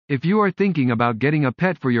If you are thinking about getting a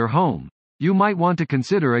pet for your home, you might want to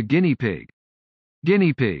consider a guinea pig.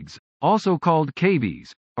 Guinea pigs, also called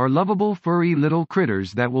cavies, are lovable furry little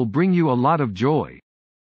critters that will bring you a lot of joy.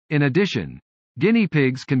 In addition, guinea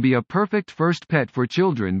pigs can be a perfect first pet for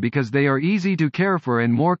children because they are easy to care for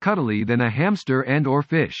and more cuddly than a hamster and/or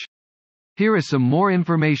fish. Here is some more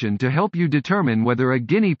information to help you determine whether a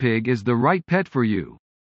guinea pig is the right pet for you.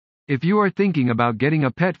 If you are thinking about getting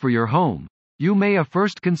a pet for your home, you may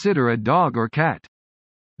first consider a dog or cat.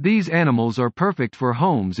 These animals are perfect for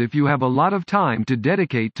homes if you have a lot of time to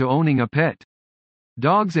dedicate to owning a pet.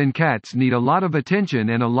 Dogs and cats need a lot of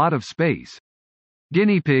attention and a lot of space.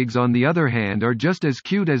 Guinea pigs, on the other hand, are just as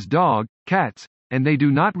cute as cats, and they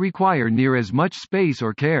do not require near as much space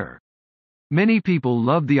or care. Many people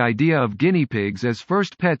love the idea of guinea pigs as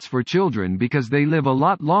first pets for children because they live a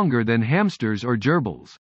lot longer than hamsters or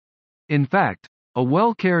gerbils. In fact, a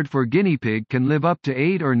well-cared-for guinea pig can live up to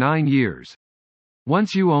 8 or 9 years.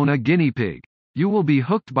 Once you own a guinea pig, you will be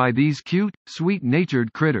hooked by these cute,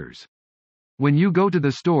 sweet-natured critters. When you go to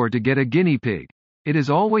the store to get a guinea pig, it is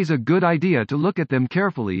always a good idea to look at them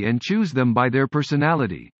carefully and choose them by their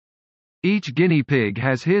personality. Each guinea pig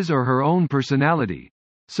has his or her own personality.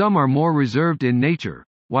 Some are more reserved in nature,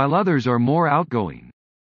 while others are more outgoing.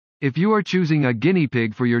 If you are choosing a guinea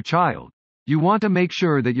pig for your child, you want to make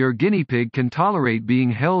sure that your guinea pig can tolerate being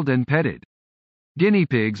held and petted. Guinea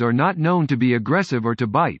pigs are not known to be aggressive or to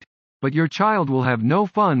bite, but your child will have no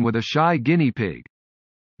fun with a shy guinea pig.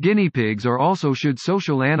 Guinea pigs are also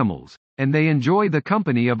social animals, and they enjoy the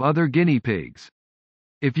company of other guinea pigs.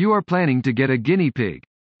 If you are planning to get a guinea pig,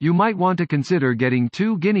 you might want to consider getting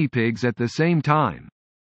 2 guinea pigs at the same time.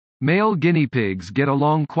 Male guinea pigs get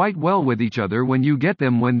along quite well with each other when you get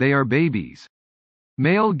them when they are babies.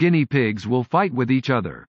 Male guinea pigs will fight with each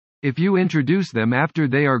other if you introduce them after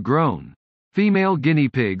they are grown. Female guinea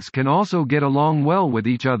pigs can also get along well with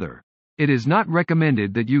each other. It is not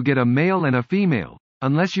recommended that you get a male and a female,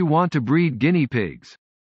 unless you want to breed guinea pigs.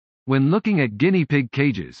 When looking at guinea pig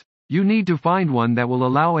cages, you need to find one that will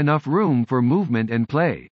allow enough room for movement and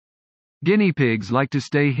play. Guinea pigs like to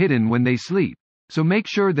stay hidden when they sleep, so make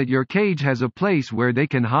sure that your cage has a place where they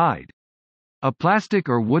can hide. A plastic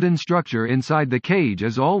or wooden structure inside the cage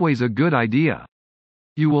is always a good idea.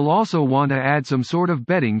 You will also want to add some sort of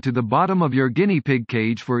bedding to the bottom of your guinea pig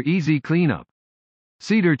cage for easy cleanup.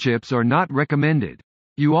 Cedar chips are not recommended.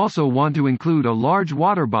 You also want to include a large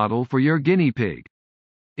water bottle for your guinea pig.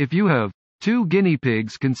 If you have 2 guinea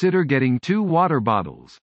pigs, consider getting 2 water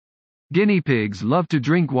bottles. Guinea pigs love to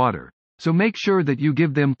drink water, so make sure that you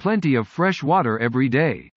give them plenty of fresh water every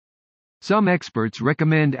day. Some experts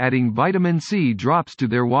recommend adding vitamin C drops to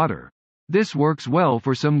their water. This works well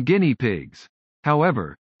for some guinea pigs.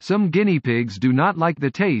 However, some guinea pigs do not like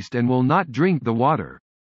the taste and will not drink the water.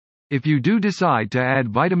 If you do decide to add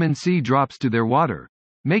vitamin C drops to their water,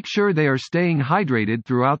 make sure they are staying hydrated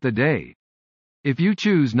throughout the day. If you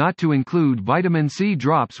choose not to include vitamin C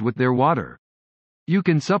drops with their water, you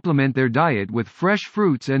can supplement their diet with fresh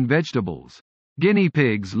fruits and vegetables. Guinea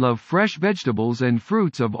pigs love fresh vegetables and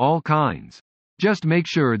fruits of all kinds. Just make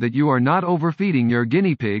sure that you are not overfeeding your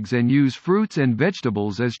guinea pigs and use fruits and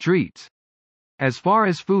vegetables as treats. As far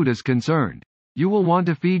as food is concerned, you will want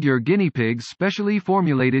to feed your guinea pigs specially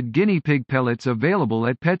formulated guinea pig pellets available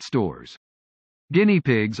at pet stores. Guinea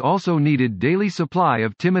pigs also needed daily supply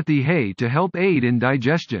of Timothy hay to help aid in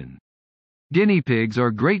digestion. Guinea pigs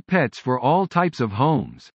are great pets for all types of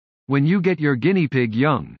homes. When you get your guinea pig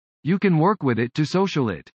young, you can work with it to social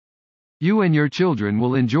it. You and your children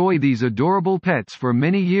will enjoy these adorable pets for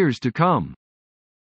many years to come.